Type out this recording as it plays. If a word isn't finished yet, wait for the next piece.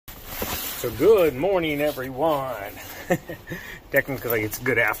So good morning, everyone. Technically, it's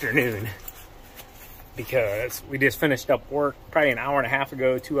good afternoon because we just finished up work probably an hour and a half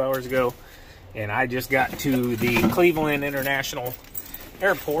ago, 2 hours ago, and I just got to the Cleveland International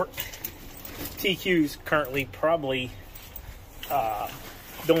Airport. TQ's currently probably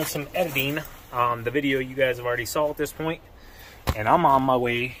doing some editing on the video you guys have already saw at this point, and I'm on my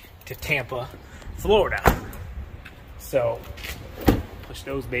way to Tampa, Florida. So push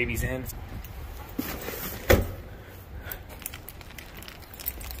those babies in.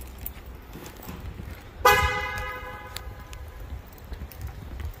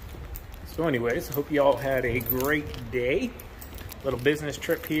 So anyways, I hope you all had a great day. Little business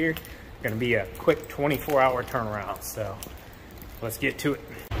trip here. Gonna be a quick 24-hour turnaround, so let's get to it.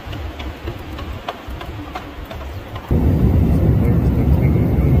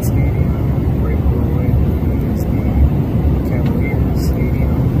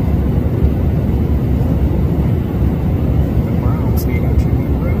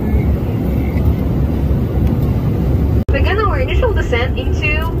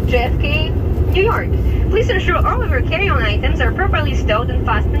 Please ensure all of your carry-on items are properly stowed and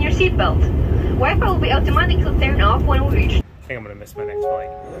fasten your seatbelt. Wi-Fi will be automatically turned off when we reach. I think I'm gonna miss my next flight.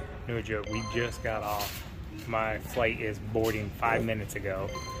 No joke, we just got off. My flight is boarding 5 minutes ago,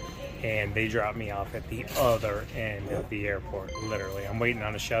 and they dropped me off at the other end of the airport, literally. I'm waiting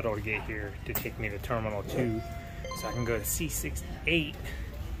on a shuttle to get here to take me to Terminal 2 so I can go to C68.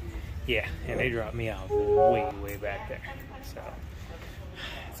 Yeah, and they dropped me off way back there. So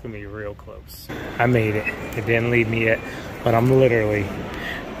it's gonna be real close. I made it. It didn't leave me yet, but I'm literally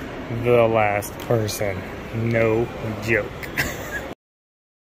the last person. No joke.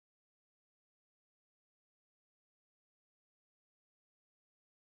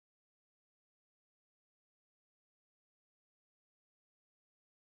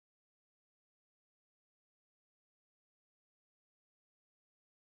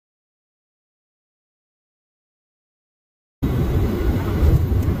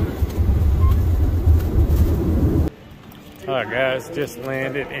 Alright guys, just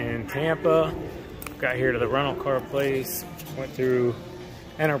landed in Tampa. Got here to the rental car place. Went through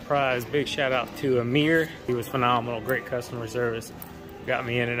Enterprise. Big shout out to Amir. He was phenomenal, great customer service. Got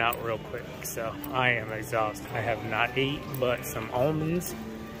me in and out real quick. So I am exhausted. I have not ate but some almonds.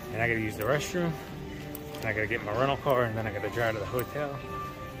 And I gotta use the restroom. And I gotta get my rental car, and then I gotta drive to the hotel,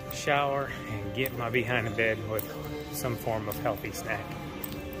 shower, and get my behind the bed with some form of healthy snack.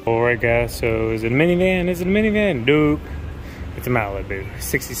 Alright guys, so is it a minivan? Is it a minivan? Dude. It's a Malibu,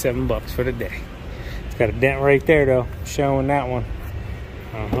 67 bucks for the day. It's got a dent right there though, showing that one.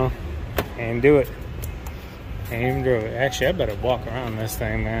 Ain't do it. Ain't even drove it. Actually, I better walk around this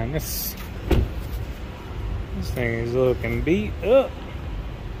thing, man. This thing is looking beat up.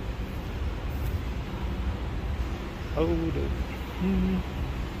 Hold it.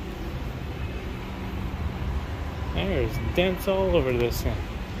 There's dents all over this thing.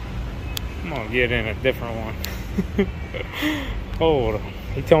 I'm gonna get in a different one. Hold on.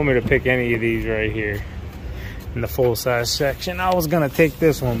 He told me to pick any of these right here in the full-size section. I was gonna take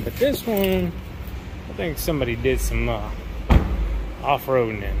this one, but this one, I think somebody did some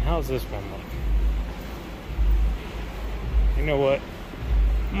off-roading in. How's this one look? You know what?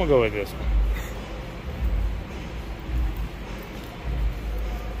 I'm gonna go with this one.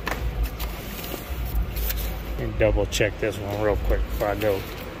 Let me double check this one real quick before I go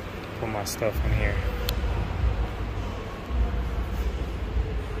put my stuff in here.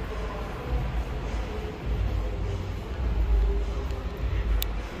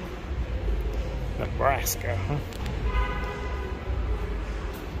 Nebraska, huh?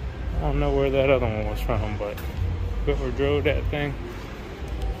 I don't know where that other one was from, but whoever drove that thing.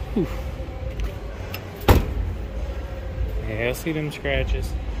 Whew. Yeah, I see them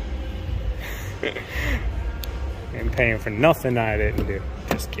scratches. And paying for nothing I didn't do.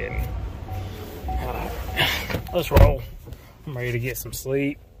 Just kidding. Alright, let's roll. I'm ready to get some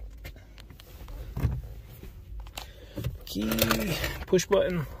sleep. Key, push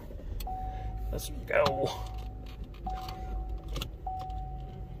button. Let's go.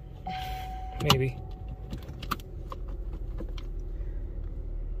 Maybe.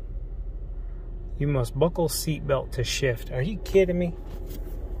 You must buckle seatbelt to shift. Are you kidding me?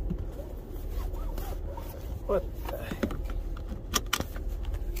 What the heck?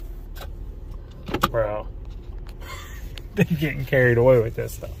 Bro. They're getting carried away with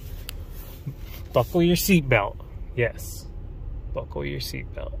this stuff. Buckle your seatbelt. Yes. Buckle your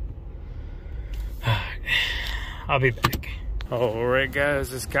seatbelt. I'll be back. Alright guys,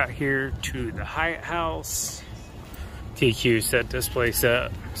 just got here to the Hyatt House. TQ set this place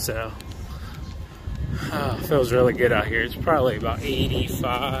up, so Feels really good out here. It's probably about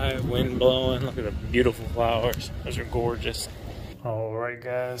 85, wind blowing. Look at the beautiful flowers. Those are gorgeous. All right,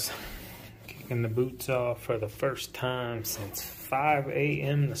 guys. Kicking the boots off for the first time since 5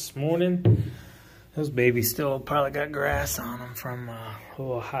 a.m. this morning. Those babies still probably got grass on them from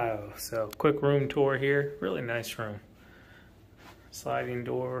Ohio. So quick room tour here. Really nice room. Sliding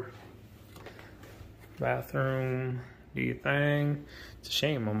door. Bathroom. Do your thing. It's a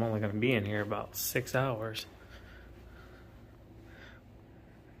shame I'm only going to be in here about 6 hours.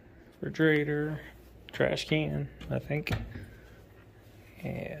 Refrigerator. Trash can, I think.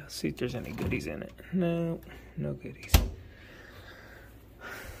 Yeah, see if there's any goodies in it. No, no goodies.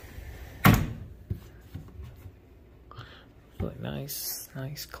 Really nice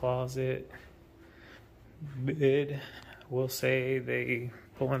closet, bed. I will say they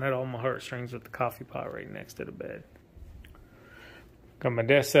pulling at all my heartstrings with the coffee pot right next to the bed. Got my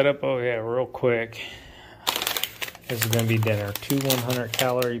desk set up. Oh yeah, real quick. This is gonna be dinner. 2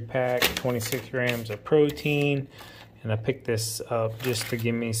 100-calorie pack, 26 grams of protein. And I picked this up just to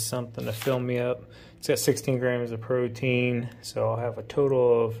give me something to fill me up. It's got 16 grams of protein. So I'll have a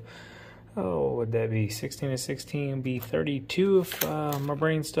total of, oh, what would that be? 16 and 16 be 32 if my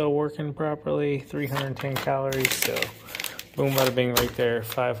brain's still working properly. 310 calories. So boom, bada bing right there.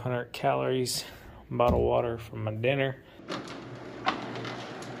 500 calories. Bottle of water for my dinner.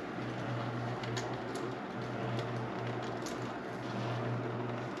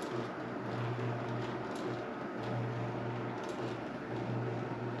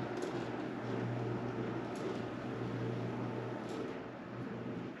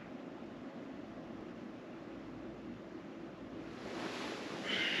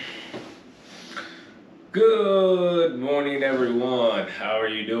 Good morning, everyone. How are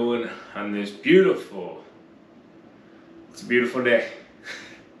you doing on this beautiful, it's a beautiful day.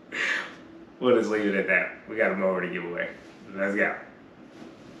 We'll just leave it at that. We got a mower to give away. Let's go.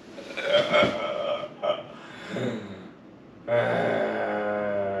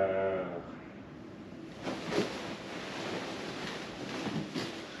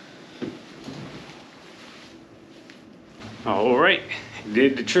 All right,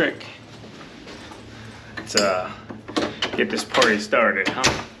 did the trick. Let's get this party started,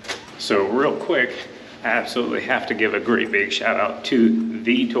 huh? So real quick, I absolutely have to give a great big shout out to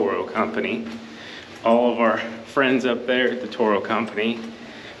the TORO company. All of our friends up there at the TORO company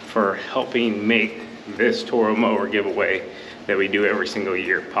for helping make this TORO mower giveaway that we do every single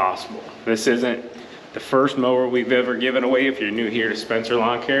year possible. This isn't the first mower we've ever given away. If you're new here to Spencer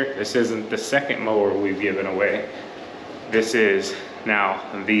Lawn Care, this isn't the second mower we've given away. This is now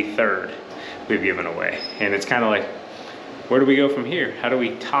the third we've given away. And it's kind of like, where do we go from here? How do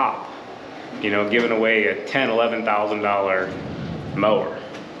we top, giving away a $10,000, $11,000 mower?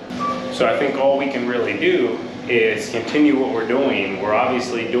 So I think all we can really do is continue what we're doing. We're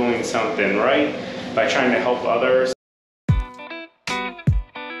obviously doing something right by trying to help others.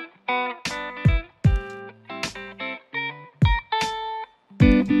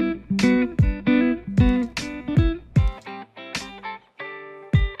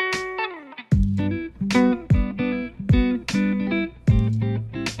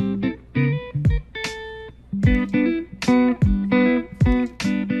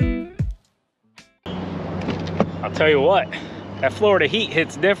 I'll tell you what, that Florida heat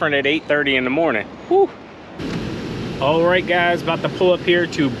hits different at 8:30 in the morning. Whew. All right, guys, about to pull up here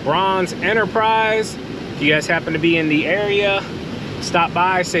to BRAUNS Enterprise. If you guys happen to be in the area, stop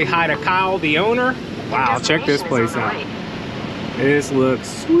by, say hi to Kyle, the owner. Wow, check this place out. This looks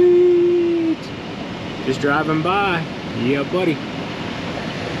sweet. Just driving by. Yeah, buddy.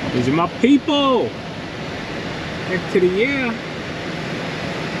 These are my people. Heck to the yeah.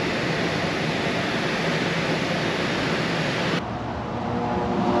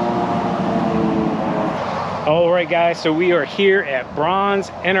 All right, guys, so we are here at BRAUNS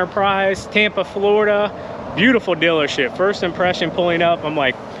Enterprise, Tampa, Florida. Beautiful dealership. First impression pulling up, I'm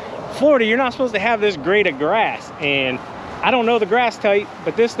like, Florida, you're not supposed to have this great of grass. And I don't know the grass type,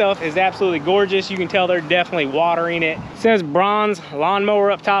 but this stuff is absolutely gorgeous. You can tell they're definitely watering it. It says BRAUNS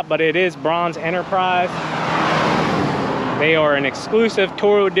lawnmower up top, but it is BRAUNS Enterprise. They are an exclusive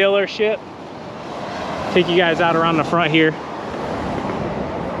TORO dealership. Take you guys out around the front here.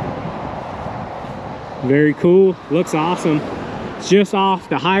 Very cool, looks awesome. It's just off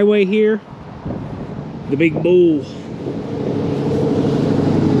the highway here, the big bull.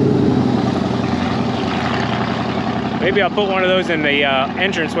 Maybe I'll put one of those in the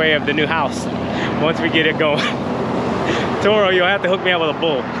entranceway of the new house once we get it going. TORO, you'll have to hook me up with a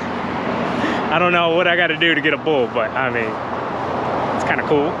bull. I don't know what I got to do to get a bull, but I mean, it's kind of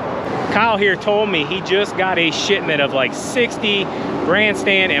cool. Kyle here told me he just got a shipment of like 60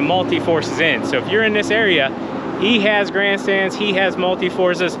 grandstand and multi-forces in. So if you're in this area, he has grandstands, he has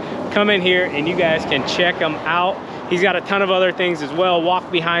multi-forces. Come in here and you guys can check them out. He's got a ton of other things as well. Walk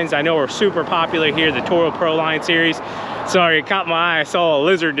behinds I know are super popular here, the Toro Pro Line series. Sorry, it caught my eye. I saw a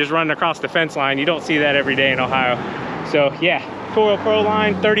lizard just running across the fence line. You don't see that every day in Ohio. So yeah, Toro Pro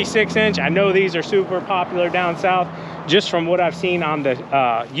Line 36-inch. I know these are super popular down south. Just from what I've seen on the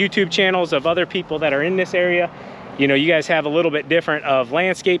YouTube channels of other people that are in this area, you know, you guys have a little bit different of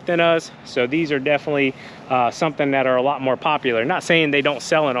landscape than us. So these are definitely something that are a lot more popular. Not saying they don't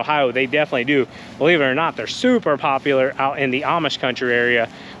sell in Ohio, they definitely do. Believe it or not, they're super popular out in the Amish country area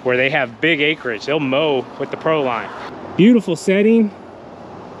where they have big acreage. They'll mow with the Pro Line. Beautiful setting.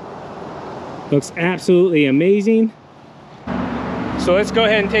 Looks absolutely amazing. So let's go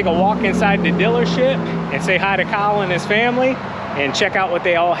ahead and take a walk inside the dealership and say hi to Kyle and his family and check out what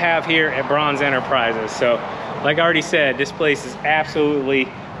they all have here at BRAUNS Enterprises. So like I already said, this place is absolutely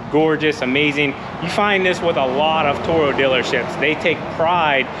gorgeous, amazing. You find this with a lot of Toro dealerships. They take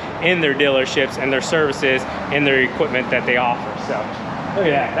pride in their dealerships and their services and their equipment that they offer. So look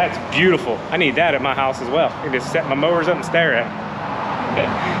at that, that's beautiful. I need that at my house as well. I can just set my mowers up and stare at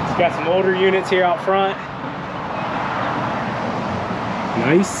it. It's got some older units here out front.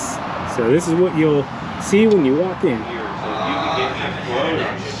 Nice. So this is what you'll see when you walk in.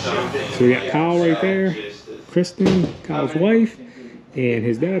 So we got Kyle right there, KRISTIN, Kyle's wife, and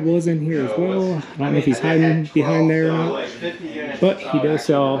his dad was in here as well. I don't know if he's hiding behind there or not, but he does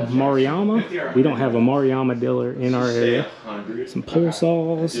sell Maruyama. We don't have a Maruyama dealer in our area. Some pole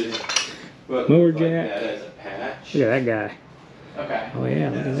saws, mower jack. Look at that guy. Oh yeah,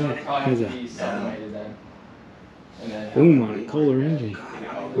 look at that. Has a boom on it, Kohler engine.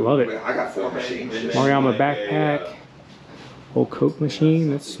 Love it. Maruyama backpack. Old Coke machine,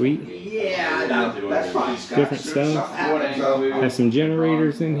 that's sweet. Yeah, different stuff. Has some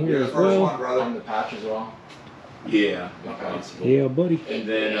generators in here as well. On the patch as well. Yeah. Yeah, buddy. And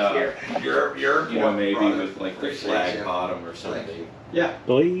then your you know, maybe with like the flag bottom or something. Yeah.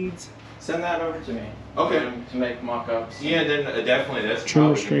 Blades. Send that over to me. Okay. To make mock-ups. Yeah, then definitely that's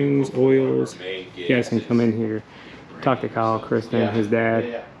trimmer strings, oils. You guys can come in here, talk to Kyle, KRISTIN, his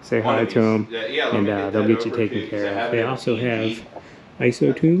dad, say hi to him, and they'll get you taken care of. They also have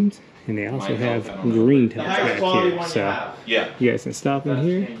ISO tunes, and they also have green touch back here. So you guys can stop in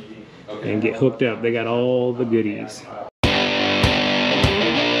here and get hooked up. They got all the goodies.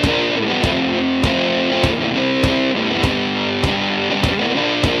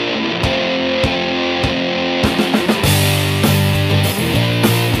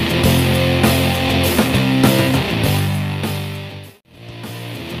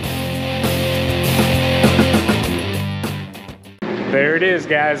 There it is,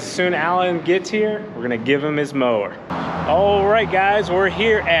 guys. As soon as Alan gets here, we're gonna give him his mower. All right, guys, we're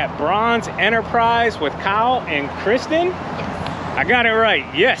here at BRAUNS Enterprise with Kyle and KRISTIN. I got it right,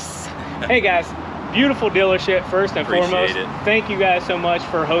 yes. Hey guys, beautiful dealership first and foremost. Thank you guys so much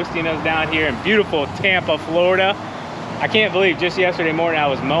for hosting us down here in beautiful Tampa, Florida. I can't believe just yesterday morning I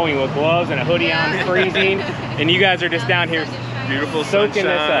was mowing with gloves and a hoodie on, freezing, and you guys are just down here beautiful soaking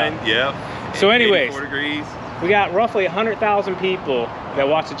sunshine. this up. Yep. So anyways, 84 degrees. We got roughly 100,000 people that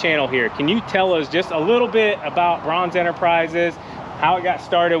watch the channel here. Can you tell us just a little bit about BRAUNS Enterprises, how it got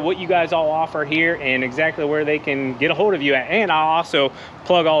started, what you guys all offer here, and exactly where they can get a hold of you at? And I'll also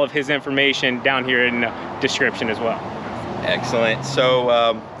plug all of his information down here in the description as well. Excellent. So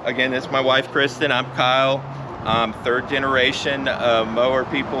again, this is my wife KRISTIN. I'm Kyle. I'm third generation mower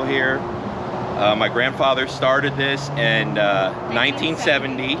people here. My grandfather started this in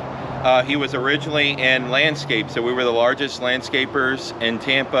 1970. He was originally in landscape, so we were the largest landscapers in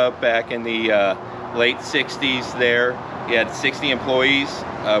Tampa back in the late 60s there. He had 60 employees.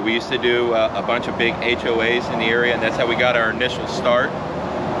 We used to do a bunch of big HOAs in the area, and that's how we got our initial start.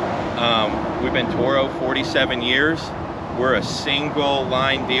 We've been Toro 47 years. We're a single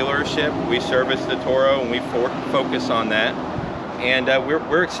line dealership. We service the Toro and we focus on that. And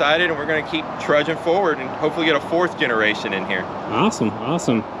we're excited, and we're gonna keep trudging forward and hopefully get a fourth generation in here. Awesome,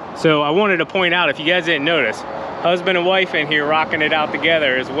 awesome. So I wanted to point out, if you guys didn't notice, husband and wife in here rocking it out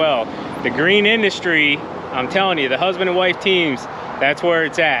together as well. The green industry, I'm telling you, the husband and wife teams, that's where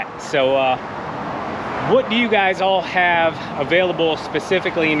it's at. So what do you guys all have available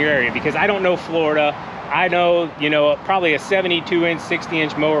specifically in your area? Because I don't know Florida. I know, you know, probably a 72-inch,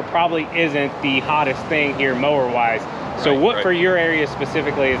 60-inch mower probably isn't the hottest thing here mower-wise. So what for your area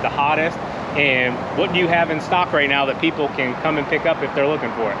specifically is the hottest? And what do you have in stock right now that people can come and pick up if they're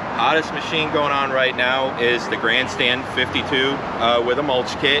looking for it? Hottest machine going on right now is the Grandstand 52 with a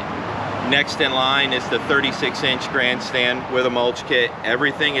mulch kit. Next in line is the 36-inch Grandstand with a mulch kit.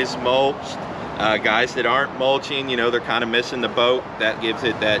 Everything is mulched. Guys that aren't mulching, you know, they're kind of missing the boat. That gives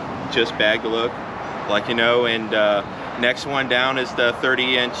it that just bagged look, like, you know. And next one down is the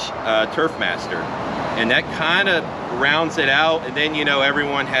 30-inch Turfmaster. And that kind of rounds it out, and then, you know,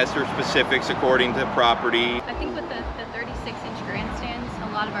 everyone has their specifics according to property. I think with the 36-inch grandstands,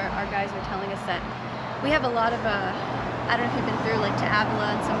 a lot of our guys are telling us that we have a lot of, I don't know if you've been through like to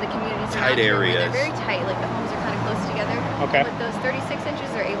Avila and some of the communities Tight areas. They're very tight, like the homes are kind of close together. Okay. With those 36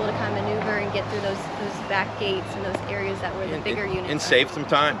 inches, they're able to kind of maneuver and get through those back gates and those areas that were the bigger units. And save some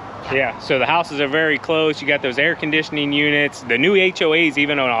time. Yeah, so the houses are very close. You got those air conditioning units. The new HOAs,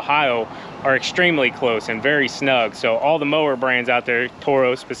 even in Ohio, are extremely close and very snug. So all the mower brands out there,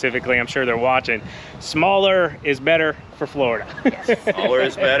 Toro specifically, I'm sure they're watching. Smaller is better for Florida. Yes. Smaller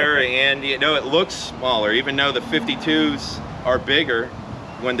is better, and you know, it looks smaller, even though the 52s are bigger.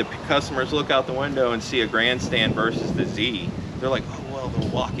 When the customers look out the window and see a Grandstand versus the Z, they're like, oh, well, they're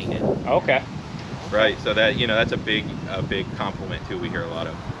walking it. Okay. Right, so that, you know, that's a big compliment too. We hear a lot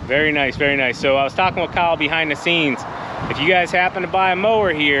of. Very nice, very nice. So I was talking with Kyle behind the scenes. If you guys happen to buy a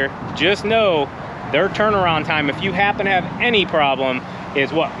mower here, just know their turnaround time, if you happen to have any problem,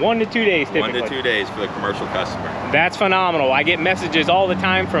 is what, 1 to 2 days typically? 1 to 2 days for the commercial customer. That's phenomenal. I get messages all the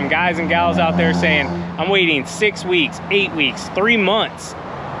time from guys and gals out there saying, I'm waiting 6 weeks, 8 weeks, 3 months.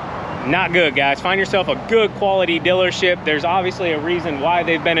 Not good, guys. Find yourself a good quality dealership. There's obviously a reason why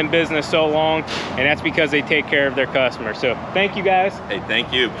they've been in business so long, and that's because they take care of their customers. So thank you, guys. Hey,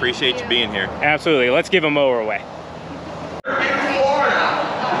 thank you. Appreciate you being here. Absolutely. Let's give a mower away.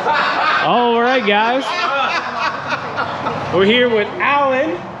 All right, guys. We're here with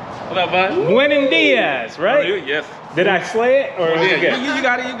Alan. What up, bud? Buenos dias, right? Yes. Did I slay it, or is it good? You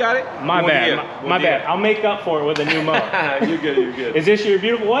got it, you got it. My bad, my bad. I'll make up for it with a new mower. You're good, you're good. Is this your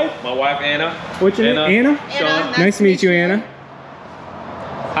beautiful wife? My wife, Anna. What's your name? Anna? Sean. Nice to meet you, Anna.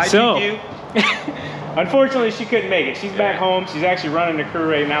 Hi, So, GQ. unfortunately, she couldn't make it. She's back home. She's actually running the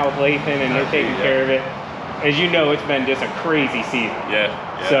crew right now with Lathan, and they're taking care of it. As you know, it's been just a crazy season.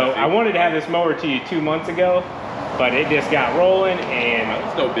 Yeah. So I wanted to have this mower to you 2 months ago, but it just got rolling, and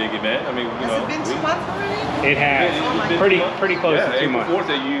It's no biggie, man. I mean, you know. Has it been 2 months already? it has pretty close to 2 months. Before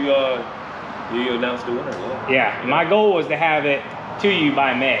that, you announced the winner. Yeah, my goal was to have it to you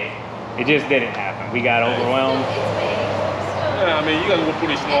by May. It just didn't happen. We got overwhelmed. Yeah, I mean, you guys were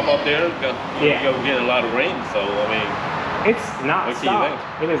pretty strong up there. You guys were getting a lot of rain, so I mean. It's not What do you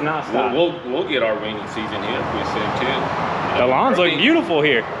stopped. It is not stopped. We'll get our rainy season here pretty soon too. The lawns look beautiful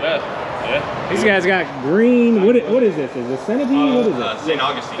here. Yeah, yeah. These guys got green. What is this? Is it centipede? What is it? St.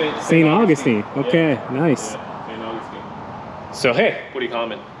 Augustine. St. Augustine. Okay, Yeah. nice. Yeah, St. Augustine. So hey, Pretty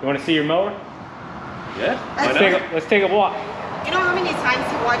common. you want to see your mower? Yeah. Let's take a walk. You know how many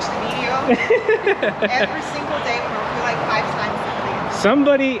times you watch the video? Every single day, probably like 5 times a day.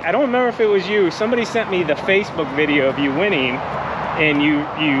 Somebody, I don't remember if it was you, somebody sent me the Facebook video of you winning, and you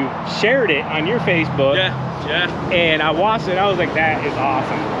shared it on your Facebook. Yeah, yeah, And I watched it. I was like, that is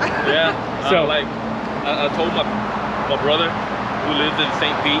awesome. yeah. So- I told my brother who lives in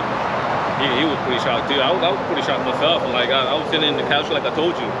St. Pete. He was pretty shocked too. I was pretty shocked myself. Like I was sitting in the couch like I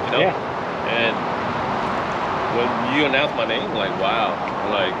told you, you know. Yeah. And when you announced my name, like wow,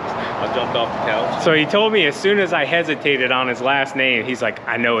 like I jumped off the couch. So he told me as soon as I hesitated on his last name, he's like,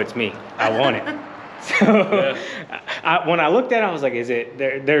 I know it's me. I want it. So when I looked at it, I was like, is it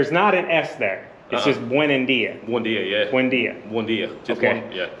there's not an S there. It's just Buen Dia. Buen dia, yeah. Buen Dia. Buen dia. Just Okay.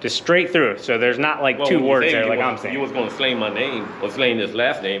 one, yeah. Just straight through. So there's not like Well, two when you words say there you like was- I'm saying. You was gonna slang my name or slang his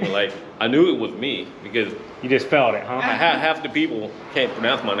last name, and like I knew it was me because You just felt it, huh? half the people can't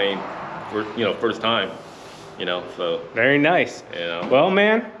pronounce my name for first time, so Very nice. you know. Well,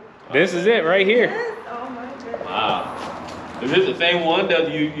 man, this is it right here. Oh my goodness. Wow. Is this the same one that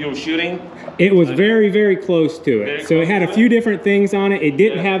you're shooting? It was very, very close to it. Very So it close had a to few it? different things on it. It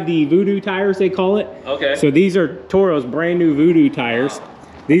didn't Yeah. have the Voodoo tires, they call it. Okay. So these are Toro's brand new Voodoo tires.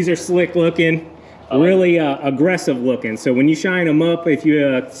 These are slick looking, really aggressive looking. So when you shine them up, if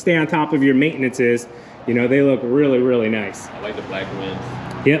you stay on top of your maintenances, they look really, really nice. I like the black rims.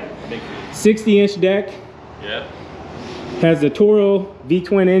 Yep. Thank you. 60-inch deck. Yeah. Has the Toro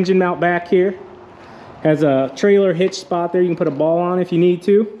V-twin engine mount back here. Has a trailer hitch spot there you can put a ball on if you need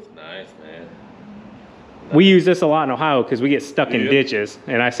to. Nice, man. We use this a lot in Ohio because we get stuck in Yeah. ditches.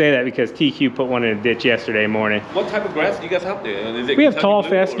 And I say that because TQ put one in a ditch yesterday morning. What type of grass do you guys have there? Is it We have Kentucky tall blue or-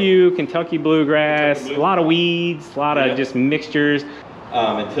 fescue, Kentucky bluegrass, Kentucky a lot of weeds, a lot Yeah. of just mixtures.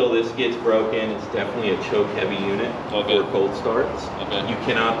 Until this gets broken, it's definitely a choke heavy unit for cold starts. You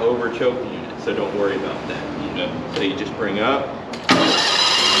cannot over choke the unit, so don't worry about that. So you just bring up.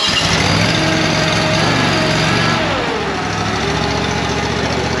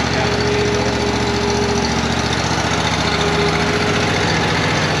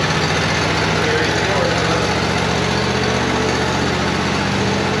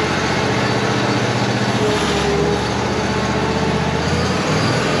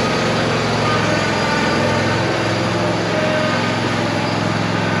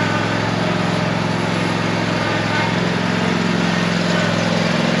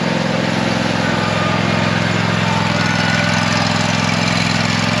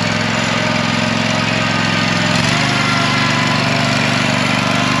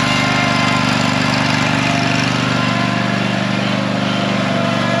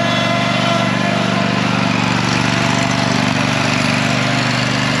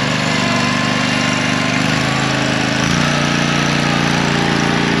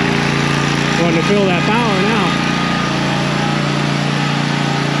 To feel that power now.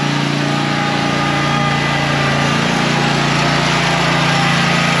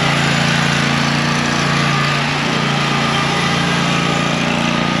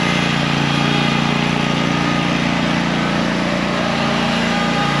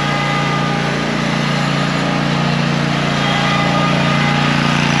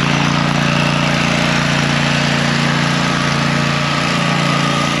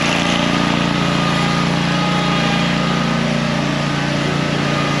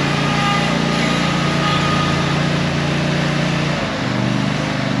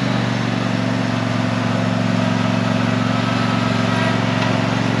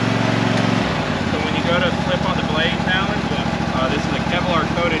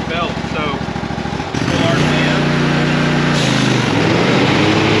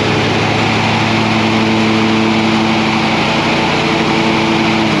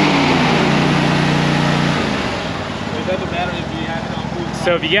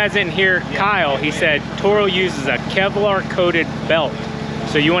 So if you guys didn't hear Kyle, he said Toro uses a Kevlar coated belt.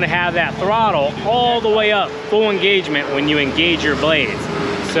 So you want to have that throttle all the way up, full engagement when you engage your blades.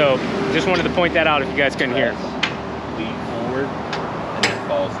 So just wanted to point that out if you guys couldn't hear. Lean forward and then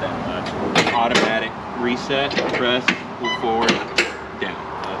falls down. Automatic reset, press, pull forward, down.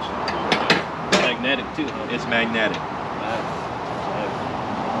 Magnetic too, huh? It's magnetic.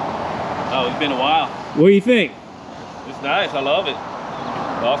 Oh, it's been a while. What do you think? It's nice, I love it.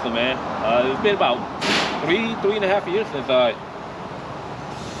 Awesome, man. It's been about three and a half years since I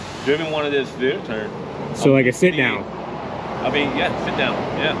driven one of this steering turn. So like a sit down. I mean, yeah, sit down.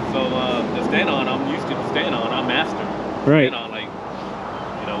 Yeah. So the stand on, I'm used to the stand on. I'm master. Right. Stand on, like,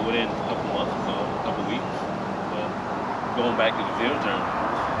 you know, within a couple months or so, a couple weeks. So going back to the steering turn.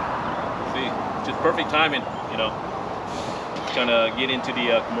 See, just perfect timing. You know, trying to get into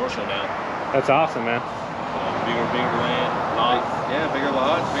the commercial now. That's awesome, man. Bigger land, lots. Yeah, bigger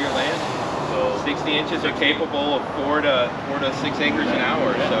lots, bigger land. So 60 inches are capable of 4 to 6 acres an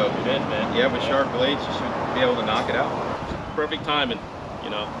hour. So yeah, with sharp blades, you should be able to knock it out. Perfect timing, you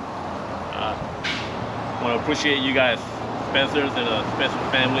know. I want to appreciate you guys, Spencer's and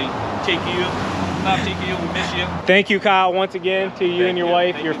Spencer's family. TQ, we miss you. Thank you, Kyle, once again, to you and your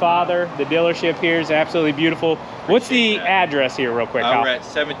wife, your father. The dealership here is absolutely beautiful. What's the address here real quick, Kyle? We're at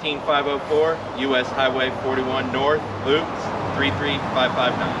 17504 US Highway 41 North, Loops,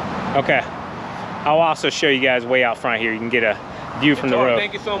 33559. Okay. I'll also show you guys way out front here. You can get a view from the road.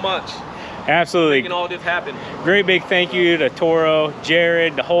 Thank you so much. Absolutely. Making all this happen. Great big thank you to Toro,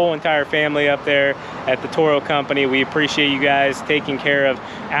 Jared, the whole entire family up there at the Toro company. We appreciate you guys taking care of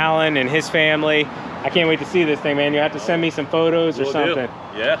Alan and his family. I can't wait to see this thing, man. You have to send me some photos or something.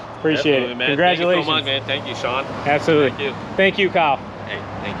 Yeah. Appreciate it. Man. Congratulations. Thank you so much, man. Thank you, Sean. Absolutely. Thank you. Thank you, Kyle. Hey,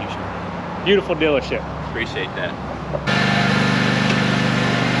 thank you, Sean. Beautiful dealership. Appreciate that.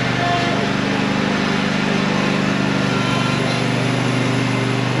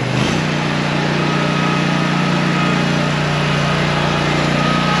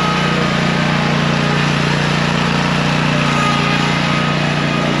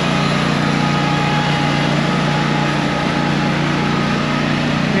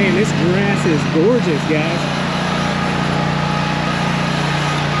 Man, this grass is gorgeous, guys.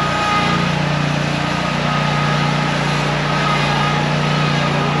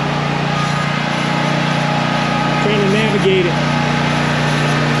 Trying to navigate it.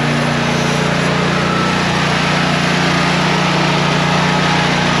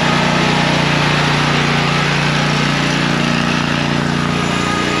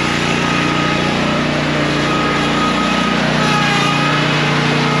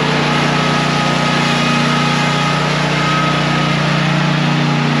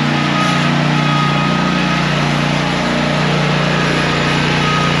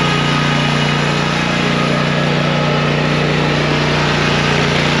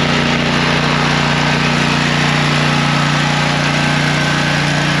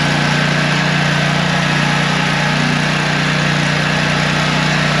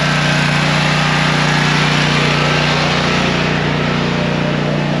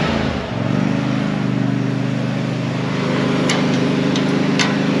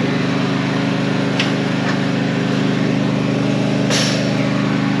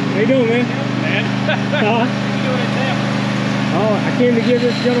 you doing, man? Oh, I came to give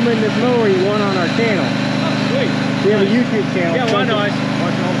this gentleman this mower he won on our channel. Oh, sweet. We have a YouTube channel. Yeah, well, I know.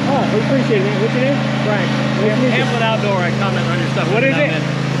 Oh, we appreciate it, man. What's your name? Frank. Hamlin Outdoor. I comment on your stuff. What is it?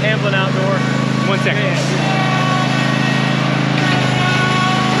 Hamlin Outdoor. 1 second. Yeah.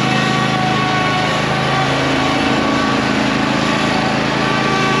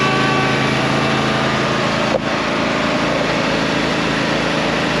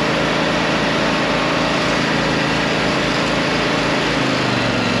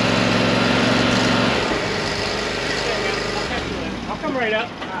 Right up.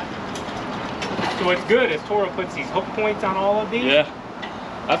 So what's good is Toro puts these hook points on all of these. Yeah,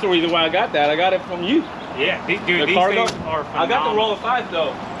 that's the reason why I got that. I got it from you. Yeah, these things are phenomenal. I got the roll of 5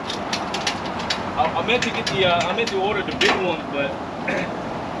 though. I meant to get the I meant to order the big ones, but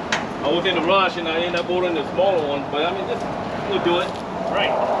I was in a rush and I ended up ordering the smaller one. But I mean, this will do it.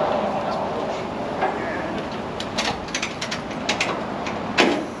 Right.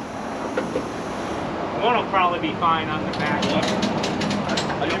 One will probably be fine on the back.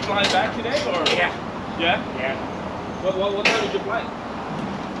 Are you flying back today or? Yeah. Yeah? Yeah. What time is your flight?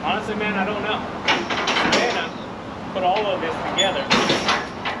 Honestly, man, I don't know. Man, I put all of this together.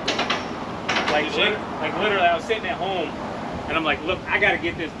 Like literally, I was sitting at home, and I'm like, look, I got to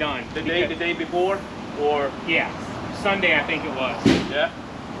get this done. The day before, or? Yeah, Sunday I think it was. Yeah.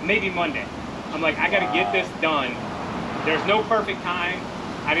 Maybe Monday. I'm like, I got to get this done. There's no perfect time.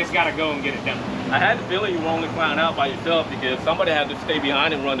 I just got to go and get it done. I had the feeling you were only flying out by yourself because somebody had to stay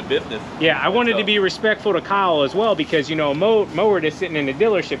behind and run the business. Yeah, I wanted to be respectful to Kyle as well because, you know, a mower that's sitting in the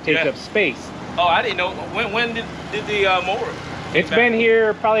dealership takes up space. Oh, I didn't know. When did the mower? It's been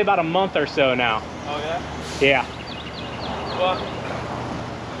here probably about a month or so now. Oh, yeah? Yeah. Well,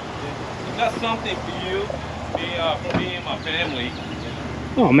 that's something for you, for me and my family.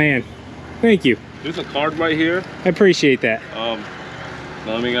 Oh, man. Thank you. There's a card right here. I appreciate that.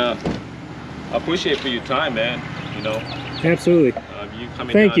 I mean, I appreciate for your time, man. You know. Absolutely. You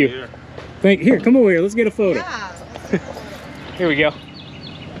coming Thank down you. here. Here, come over here. Let's get a photo. Yeah. Here we go.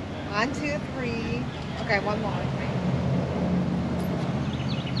 1, 2, 3. Okay, one more.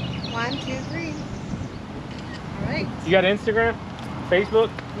 1, 2, 3. All right. You got Instagram? Facebook?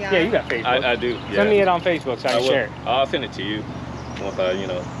 Yeah. Yeah, you got Facebook. I do. Yeah. Send me it on Facebook so I can share it. I'll send it to you once I, you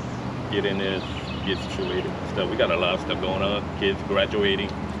know, get in there, get situated and stuff. We got a lot of stuff going on. Kids graduating.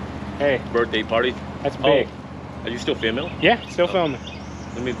 Hey. Birthday party. That's big. Oh, are you still filming? Yeah, still filming.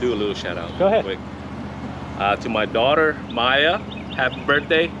 Let me do a little shout out. Go ahead. Quick. To my daughter, Maya. Happy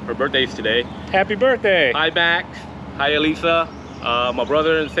birthday. Her birthday's today. Happy birthday. Hi, Max. Hi, Elisa. My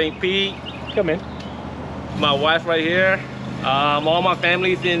brother in St. Pete. Come in. My wife right here. All my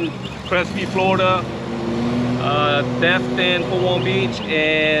family's in Crespi, Florida. Destin, Palm Beach,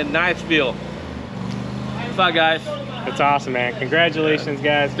 and Niceville. What's up, guys? That's awesome, man. Congratulations,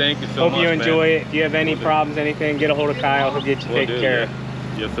 guys. Thank you so much, Hope you enjoy man. it. If you have any problems, anything, get a hold of Kyle. He'll get you taken care of.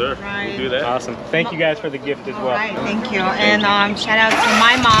 Yes, sir. Right. We'll do that. Awesome. Thank you guys for the gift as well. All right, thank you. And shout out to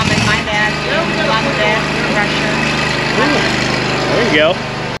my mom and my dad in Bangladesh, Russia. There you go.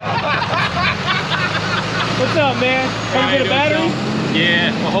 What's up, man? Come get a battery?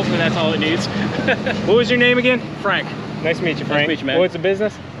 Yeah, well, hopefully that's all it needs. What was your name again? Frank. Nice to meet you, Frank. Nice to meet you, man. What's the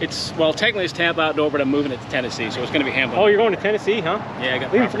business? It's, well, technically it's Tampa Outdoor, but I'm moving it to Tennessee, so it's going to be Hamlin. Oh, you're going to Tennessee, huh? Yeah, I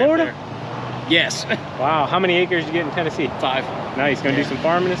got Leaving property up Florida? there. Yes. Wow, how many acres you get in Tennessee? 5. Nice. Gonna do some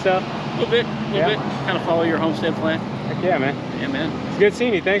farming and stuff? A little bit, Kind of follow your homestead plan. Heck yeah, man. Yeah, man. It's good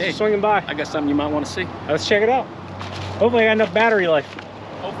seeing you. Thanks for swinging by. I got something you might want to see. Let's check it out. Hopefully I got enough battery life.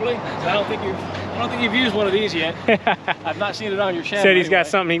 Hopefully. I don't think you've used one of these yet. I've not seen it on your channel. Said he's got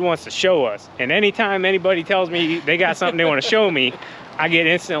something he wants to show us. And anytime anybody tells me they got something they want to show me, I get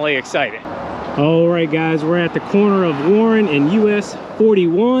instantly excited. All right, guys, we're at the corner of Warren and US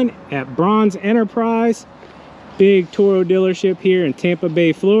 41 at BRAUNS Enterprise. Big Toro dealership here in Tampa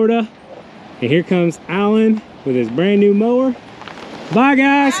Bay, Florida. And here comes Alan with his brand new mower. Bye,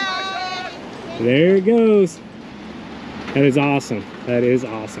 guys. Bye. There it goes. That is awesome. That is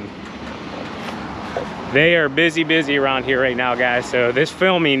awesome. They are busy around here right now, guys. So this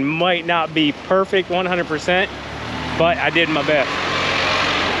filming might not be perfect 100%, but I did my best.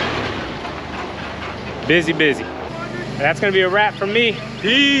 Busy. That's gonna be a wrap from me.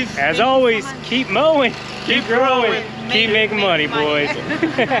 Peace. As always, keep mowing, keep growing, keep making money, boys.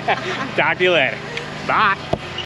 Talk to you later. Bye.